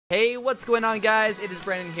Hey, what's going on, guys? It is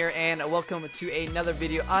Brandon here, and welcome to another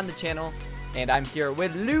video on the channel. And I'm here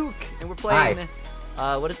with Luke, and we're playing,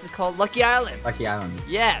 what is this called? Lucky Islands. Lucky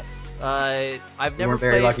Islands. Yes. I've never played. We were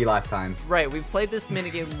very lucky last time. Right, we've played this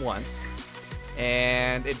minigame once,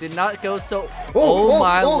 and it did not go so. Oh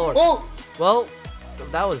my lord. Well,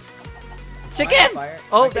 that was chicken.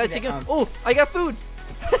 Oh, that chicken. Oh, I got food.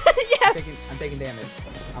 Yes. I'm taking damage.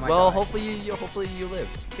 Well, hopefully you live.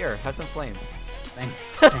 Here, have some flames. Thanks.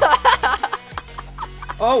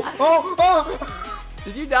 Oh!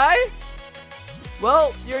 Did you die?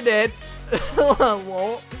 Well, you're dead.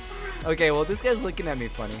 Lol. Okay, well, this guy's looking at me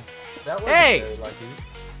funny. Hey! Very lucky.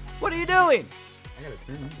 What are you doing? I gotta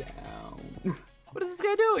turn him down. What is this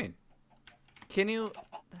guy doing? Can you...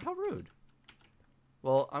 How rude.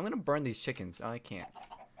 Well, I'm gonna burn these chickens. Oh, I can't.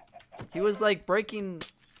 He was, like, breaking...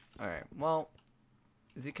 Alright, well...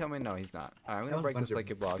 Is he coming? No, he's not. Alright, I'm gonna break this like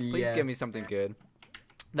a block. Please give me something good.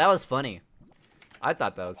 That was funny. I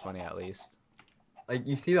thought that was funny, at least. Like,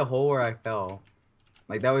 you see the hole where I fell.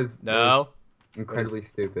 Like, that was... No. That was incredibly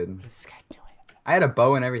stupid. What is this guy doing? I had a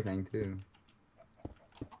bow and everything, too.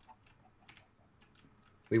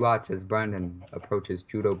 We watch as Brandon approaches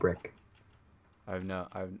Judo Brick.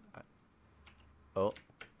 Oh.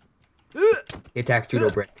 He attacks Judo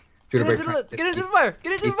Brick. Get into the fire!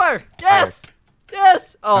 Get into the fire! Yes!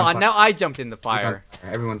 Yes! Oh, now I jumped in the fire.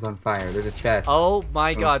 Everyone's on fire. There's a chest. Oh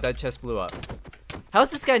my god, that chest blew up.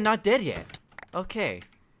 How's this guy not dead yet? Okay.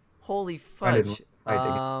 Holy fudge.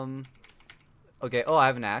 Okay, oh, I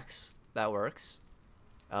have an axe. That works.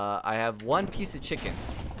 I have one piece of chicken.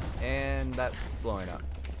 And that's blowing up.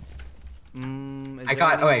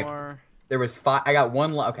 There was five. I got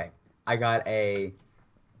one. Okay. I got a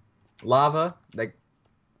lava that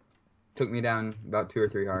took me down about 2 or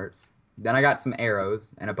 3 hearts. Then I got some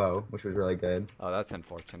arrows and a bow, which was really good. Oh, that's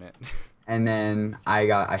unfortunate. And then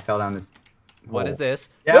I fell down this hole. What is this?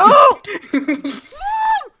 Yeah. No!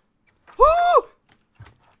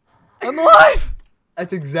 I'm alive!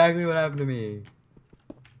 That's exactly what happened to me.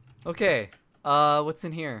 Okay. What's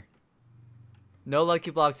in here? No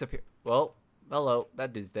lucky blocks up here. Well, hello.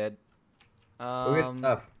 That dude's dead. Go get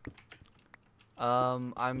stuff.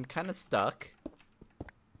 I'm kind of stuck.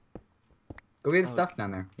 Go get his stuff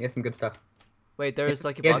down there. He has some good stuff. Wait, there's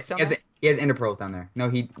lucky blocks down there? He has ender pearls down there. No,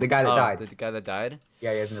 the guy that died. The guy that died?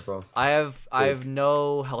 Yeah, he has ender pearls. I have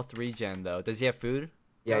no health regen though. Does he have food?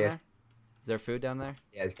 Yeah, yes. Is there food down there?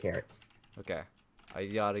 Yeah, there's carrots. Okay. I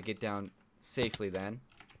gotta get down safely then.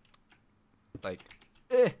 Like,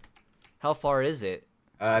 how far is it?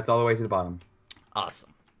 It's all the way to the bottom.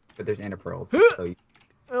 Awesome. But there's ender pearls. So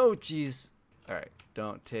oh, jeez. All right.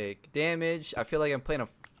 Don't take damage. I feel like I'm playing a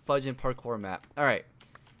fudging parkour map. All right.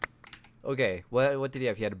 Okay. What did he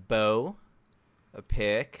have? He had a bow, a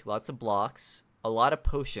pick, lots of blocks, a lot of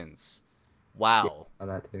potions. Wow. Yeah, I saw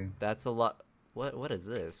that too. That's a lot. What is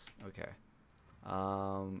this? Okay.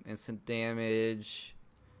 Instant damage.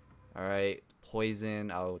 All right. Poison.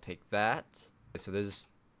 I will take that. So there's.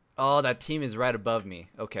 Oh, that team is right above me.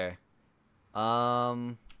 Okay.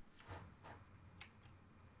 Oh,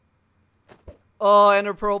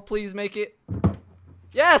 Ender Pearl, please make it.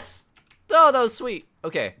 Yes! Oh, that was sweet.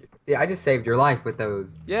 Okay. See, I just saved your life with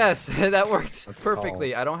those. Yes, that worked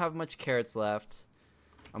perfectly. I don't have much carrots left.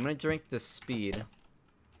 I'm gonna drink this speed.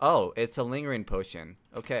 Oh, it's a lingering potion.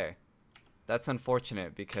 Okay. That's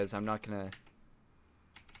unfortunate because I'm not gonna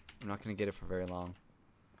get it for very long.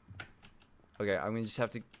 Okay, I'm gonna just have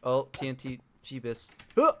to. Oh, TNT, Jeebus.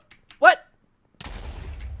 What?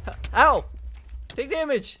 Ow! Take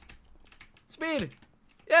damage. Speed.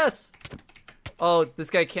 Yes. Oh, this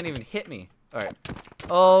guy can't even hit me. All right.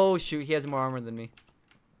 Oh shoot, he has more armor than me.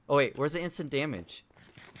 Oh wait, where's the instant damage?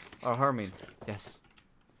 Oh, harming. Yes.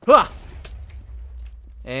 Ha!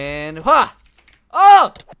 And ha!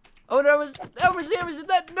 Oh! Oh, how much damage did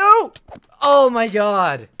that? No! Oh my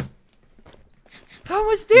god! How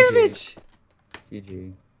much damage?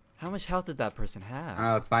 GG. How much health did that person have?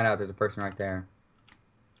 Oh, let's find out. There's a person right there.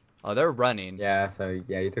 Oh, they're running. Yeah, so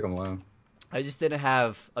yeah, you took them low. I just didn't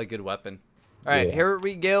have a good weapon. All right, Here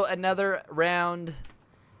we go. Another round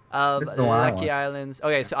of Lucky Islands.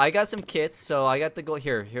 Okay, so I got some kits. So I got the gold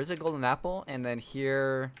here. Here's a golden apple, and then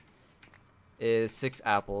here is 6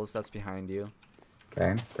 apples. That's behind you.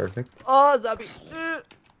 Okay, perfect. Oh, zombie!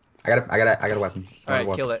 I got a weapon. All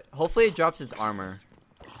right, kill it. Hopefully, it drops its armor.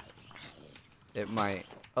 It might.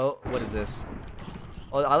 Oh, what is this?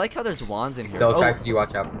 Oh, I like how there's wands in here. Still attracted you.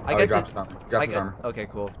 Watch out. I got his armor. Okay,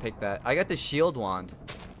 cool. Take that. I got the shield wand.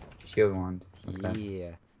 Shield wand.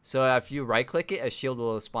 Yeah. So if you right click it, a shield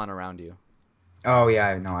will spawn around you. Oh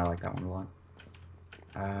yeah, no, I like that one a lot.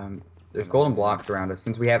 There's golden blocks around us.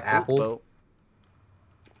 Since we have apples. Oh.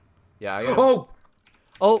 Yeah, I got. Oh!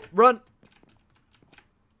 Oh, run!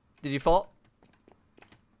 Did you fall?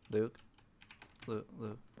 Luke? Luke.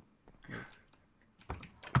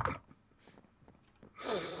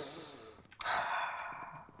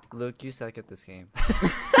 Luke, you suck at this game.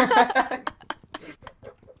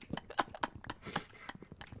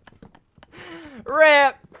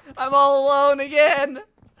 Rip! I'm all alone again!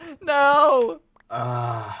 No!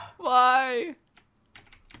 Why?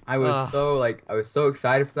 I was so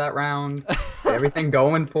excited for that round. Everything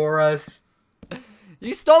going for us.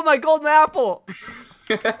 You stole my golden apple!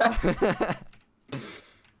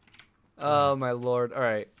 Oh my lord.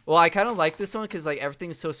 Alright. Well, I kind of like this one because like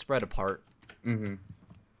everything's so spread apart. Mm-hmm.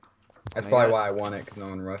 That's probably why I won it, because no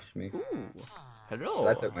one rushed me. Ooh. Hello. So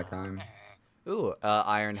that took my time. Ooh,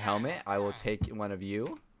 iron helmet. I will take one of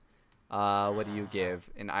you. What do you give?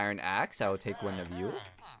 An iron axe. I will take one of you.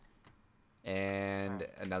 And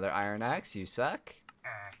another iron axe. You suck.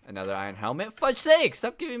 Another iron helmet. Fudge sake!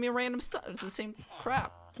 Stop giving me random stuff. The same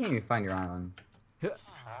crap. Can't even find your island.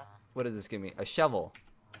 What does this give me? A shovel.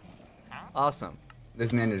 Awesome.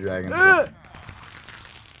 There's an ender dragon.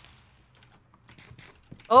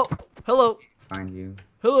 Oh, hello. Find you.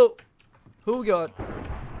 Hello. Who we got?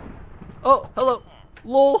 Oh, hello.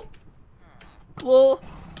 Lol. Lol.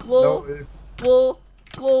 Lol. No. Lol.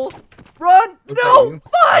 Lol. Run! No!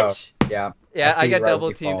 Fudge! Oh, yeah. Yeah, I got right double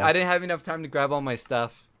before. teamed. I didn't have enough time to grab all my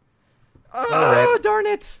stuff. Oh, Oh, darn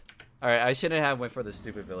it. Alright, I shouldn't have went for the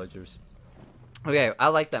stupid villagers. Okay, I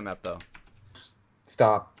like that map though.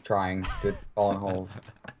 Stop trying to fall in holes.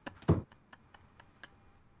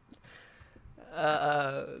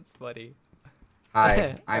 It's funny.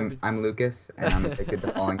 Hi, I'm Lucas, and I'm addicted to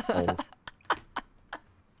falling holes.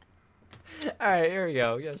 Alright, here we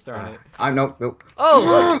go. Yes, darn it. Nope. Oh,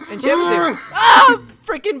 look! Enchanted! Ah!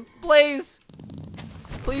 Freaking Blaze!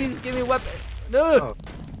 Please give me a weapon. No!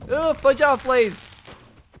 Oh, fudge off, Blaze!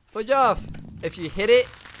 Fudge off! If you hit it.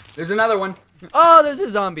 There's another one. Oh, there's a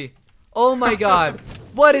zombie. Oh my god.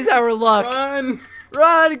 What is our luck? Run!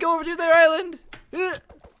 Run! Go over to their island! I'm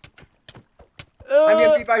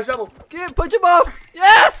getting beat by a shovel. Punch him off!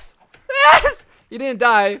 Yes! Yes! He didn't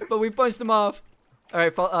die, but we punched him off.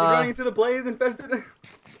 Alright, He's running into the blaze infested.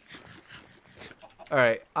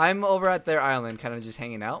 Alright, I'm over at their island, kind of just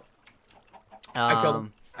hanging out. I killed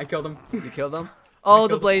him. You killed him? Oh,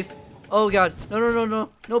 the blaze. Oh god.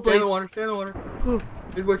 No blaze. Stay in the water.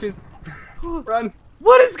 There's witches. Run.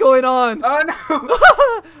 What is going on? Oh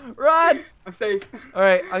no! Run! I'm safe.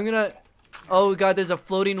 Alright, I'm gonna... Oh god, there's a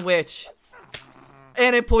floating witch.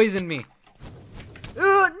 And it poisoned me.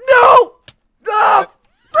 No! Ah!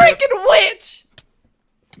 Freaking witch!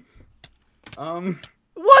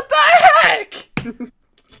 What the heck?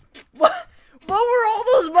 What were all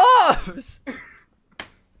those mobs?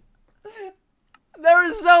 There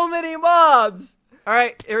were so many mobs. All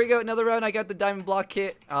right, here we go. Another round. I got the diamond block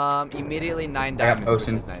kit. Immediately 9 diamonds, potions,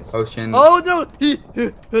 which is nice. Potions. Oh no! He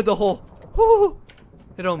hit the hole. Woo.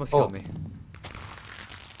 It almost killed me.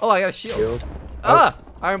 Oh, I got a shield. Ah,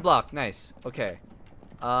 iron block. Nice. Okay.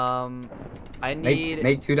 I need.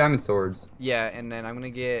 Make 2 diamond swords. Yeah, and then I'm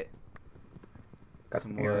gonna get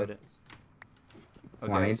some wood.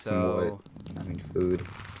 Okay, I need so some wood. I need food.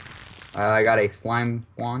 I got a slime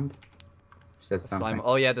wand. slime.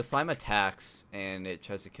 Oh yeah, the slime attacks and it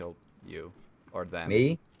tries to kill you or them.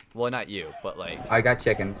 Me? Well, not you, but like. I got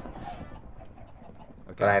chickens.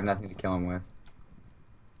 Okay. But I have nothing to kill them with.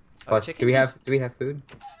 Plus, do we have food?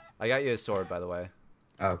 I got you a sword, by the way.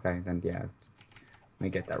 Oh, okay, then yeah. Let me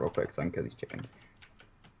get that real quick so I can kill these chickens.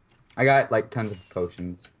 I got like tons of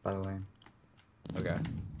potions, by the way. Okay.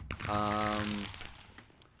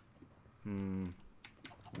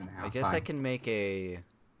 I guess I can make a.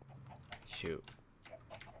 Shoot.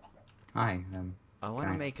 Hi. I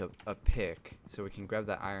want to make a pick so we can grab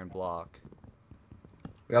that iron block.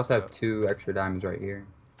 We also have 2 extra diamonds right here.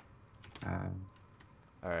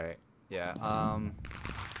 All right. Yeah.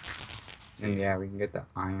 And yeah, we can get the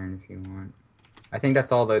iron if you want. I think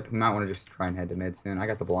that's all that we might want to just try and head to mid soon. I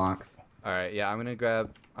got the blocks. All right. Yeah, I'm gonna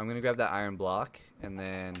grab that iron block and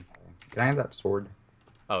then. Can I have that sword?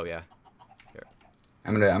 Oh yeah. Here.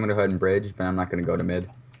 I'm gonna go ahead and bridge, but I'm not gonna go to mid.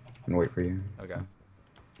 I'm gonna wait for you. Okay.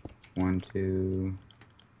 1, 2.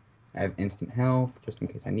 I have instant health just in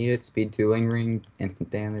case I need it. Speed 2 lingering, instant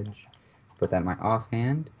damage. Put that in my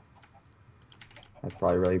offhand. That's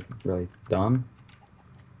probably really dumb.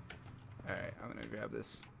 All right, I'm gonna grab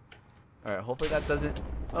this. All right, hopefully that doesn't.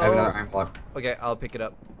 Oh. I have another iron block. Okay, I'll pick it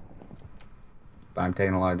up. But I'm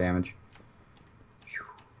taking a lot of damage. Shield.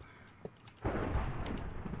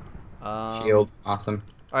 Shield, awesome.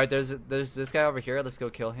 All right, there's this guy over here. Let's go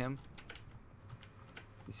kill him.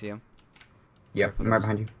 You see him? Yep, I'm right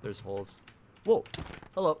behind you. There's holes. Whoa.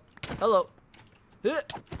 Hello. Hello.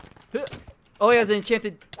 Oh, he has an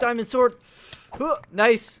enchanted diamond sword.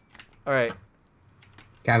 Nice. All right.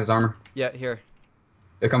 Can I have his armor? Yeah, here.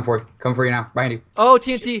 They're coming for you. Coming for you now. Behind you. Oh,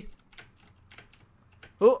 TNT.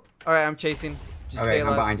 Oh, all right. I'm chasing. Just Okay, stay I'm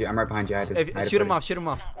alive. behind you. I'm right behind you. I had to Shoot him off. Shoot him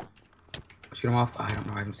off. Shoot him off. I don't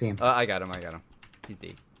know. I don't see him. I got him. I got him. He's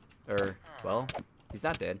dead. Well, he's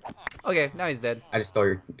not dead. Okay, now he's dead. I just stole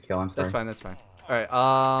your kill. I'm sorry. That's fine. That's fine. All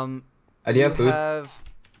right. Do you have food?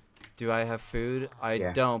 Do I have food? I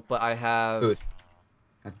Yeah. don't, but I have. Food.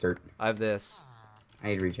 That's dirt. I have this. I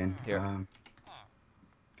need regen. Here.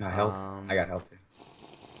 Health. I got health too.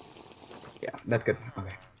 Yeah, that's good.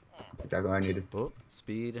 Okay. That's exactly what I needed. Oh,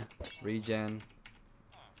 speed, regen.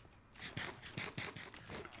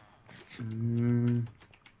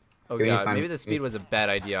 Oh god, maybe the speed was a bad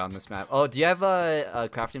idea on this map. Oh, do you have a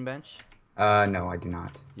crafting bench? No, I do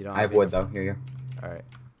not. You don't. I have wood though. Here you go. All right.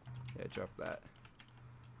 Yeah, drop that.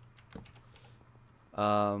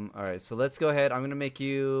 All right. So let's go ahead. I'm gonna make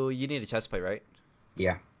you. You need a chest plate, right?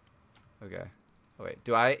 Yeah. Okay. Oh wait.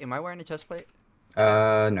 Am I wearing a chest plate?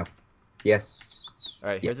 No. Yes. All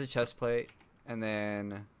right. Here's a chest plate, and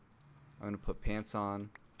then I'm gonna put pants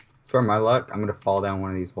on. Swear my luck, I'm gonna fall down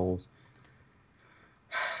one of these holes.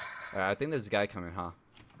 All right. I think there's a guy coming, huh?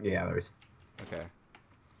 Yeah, there is. Okay.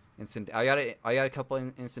 I got a couple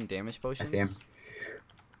instant damage potions. I see him.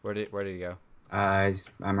 Where did he go?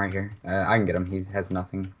 I'm right here. I can get him. He has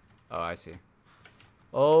nothing. Oh, I see.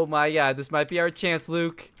 Oh my god, this might be our chance,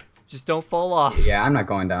 Luke. Just don't fall off. Yeah, I'm not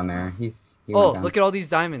going down there. He oh, look at all these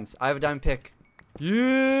diamonds. I have a diamond pick.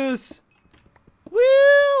 Yes!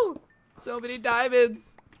 Woo! So many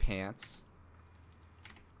diamonds. Pants.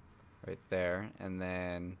 Right there, and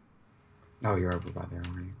then. Oh, you're over by there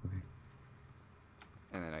already. Okay.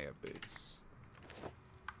 And then I got boots.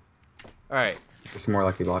 All right. There's some more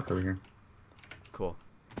lucky block over here. Cool.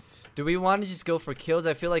 Do we want to just go for kills?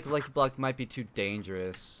 I feel like lucky block might be too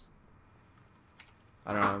dangerous.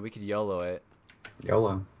 I don't know. We could YOLO it.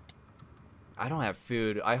 YOLO. I don't have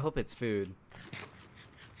food. I hope it's food.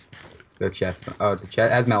 The chest. Oh, it's a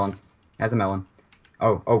chest. It has melons. It has a melon.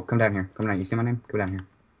 Oh, come down here. Come down. You see my name? Come down here.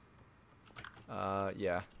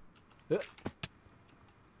 Yeah.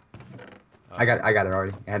 I got it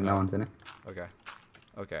already. It had melons in it. Okay.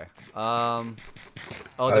 Okay.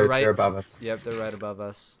 They're right. They're above us. Yep, they're right above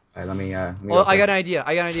us. Alright, let me Oh, I got an idea.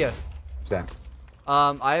 What's that?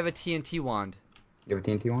 I have a TNT wand. You have a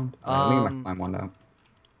TNT wand? Let me get my slime wand out.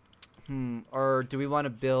 Or do we want to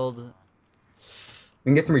build? We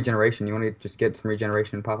can get some regeneration. You want to just get some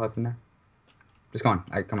regeneration and pop up in there? Just go on.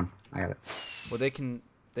 Come on. I got it. Well, they can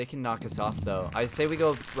knock us off though. I say we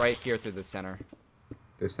go right here through the center.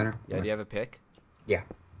 Through the center? Yeah. Do you have a pick? Yeah.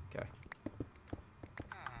 Okay.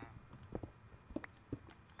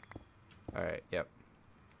 All right. Yep.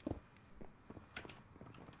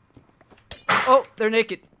 Oh, they're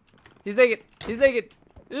naked. He's naked. He's naked.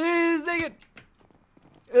 He's naked.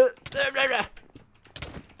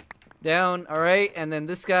 Down. All right, and then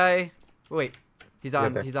this guy. Wait, he's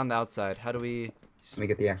on the outside. How do we? Let me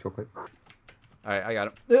get the axe real quick. All right, I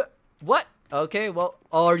got him. What? Okay. Well,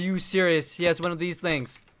 are you serious? He has one of these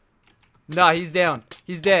things. Nah, he's down.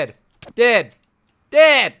 He's dead. Dead.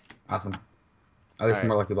 Dead. Awesome. Oh, there's some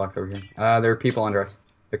more lucky blocks over here. There are people under us.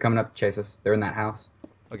 They're coming up to chase us. They're in that house.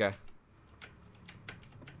 Okay.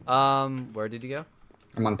 Where did you go?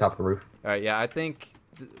 I'm on top of the roof. All right. Yeah, I think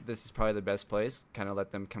this is probably the best place. Kind of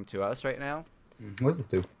let them come to us right now. What does this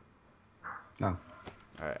do? Oh. All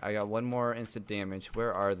right. I got one more instant damage.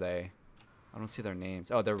 Where are they? I don't see their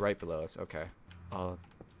names. Oh, they're right below us. Okay. Oh,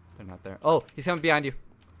 they're not there. Oh, he's coming behind you.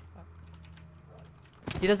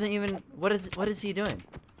 He doesn't even. What is he doing?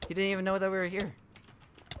 He didn't even know that we were here.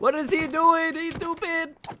 What is he doing? He's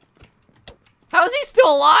stupid. How is he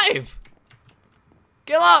still alive?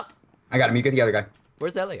 Get up! I got him. You get the other guy.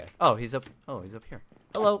 Where's the other guy? Oh, he's up. Oh, he's up here.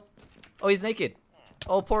 Hello. Oh, he's naked.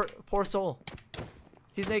 Oh, poor soul.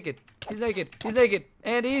 He's naked. He's naked. He's naked.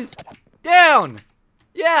 And he's down.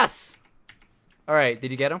 Yes. All right. Did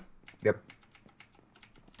you get him? Yep.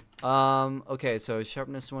 Okay. So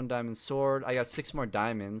sharpness 1 diamond sword. I got 6 more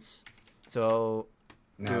diamonds. So.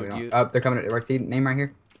 No, dude, oh, they're coming. See, name right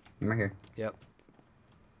here. Name right here. Yep.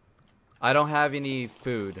 I don't have any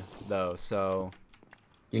food though, so.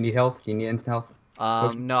 Do you need health? Do you need instant health?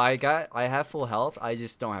 No, I have full health. I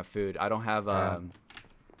just don't have food. I don't have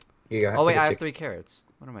Here you go. Oh wait, I have 3 carrots.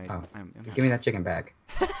 What am I? Oh. Give me that chicken back.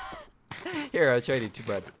 Here, I'll trade you 2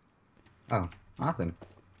 bread. Oh, awesome.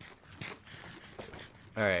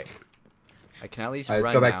 All right. I can at least Alright,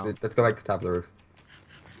 run let's go back now. to let's go back to the top of the roof.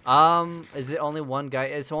 Is it only one guy?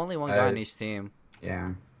 It's only one guy on each team.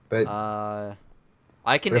 Yeah, but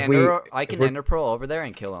I can but if we- ender pearl over there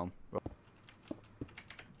and kill him.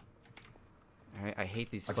 Alright, I hate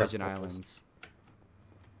these Watch out, Virgin focus. Islands.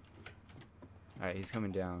 Alright, he's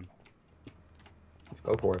coming down. let's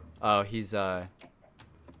go for it. Oh, he's yeah,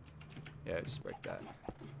 just break that.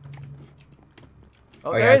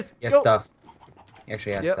 Oh, there yeah, it is. he has Go. stuff. He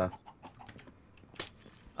actually has Yep. stuff.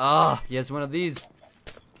 Ah, he has one of these.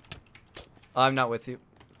 Oh, I'm not with you.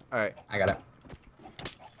 Alright. I got it.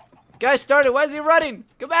 Guys started. Why is he running?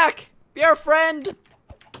 Go back. Be our friend.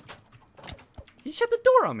 He shut the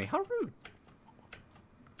door on me. How rude.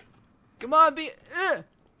 Come on, be.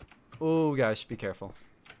 Oh gosh, be careful.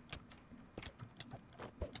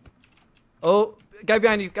 Oh, guy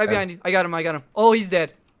behind you. Guy behind you. I got him. I got him. Oh, he's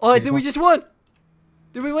dead. Oh, did we just won?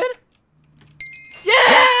 Did we win?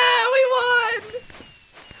 Yeah, we won.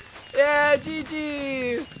 Yeah,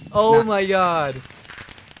 GG. Oh my God.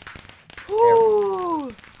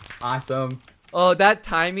 Woo. Awesome. Oh, that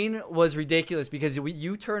timing was ridiculous because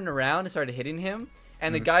you turned around and started hitting him,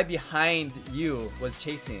 and the guy behind you was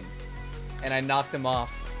chasing, and I knocked him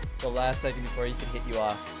off the last second before he could hit you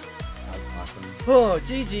off. That was awesome. Oh,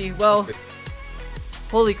 GG. Well,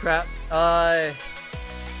 holy crap. I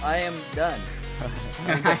am done.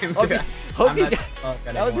 Hope you guys,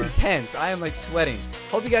 that was intense. I am like sweating.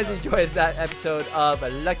 Hope you guys enjoyed that episode of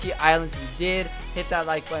Lucky Islands. If you did, hit that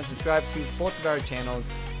like button, subscribe to both of our channels.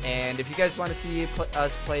 And if you guys want to see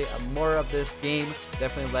us play more of this game,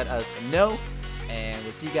 definitely let us know. And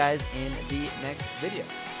we'll see you guys in the next video.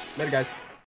 Later, guys.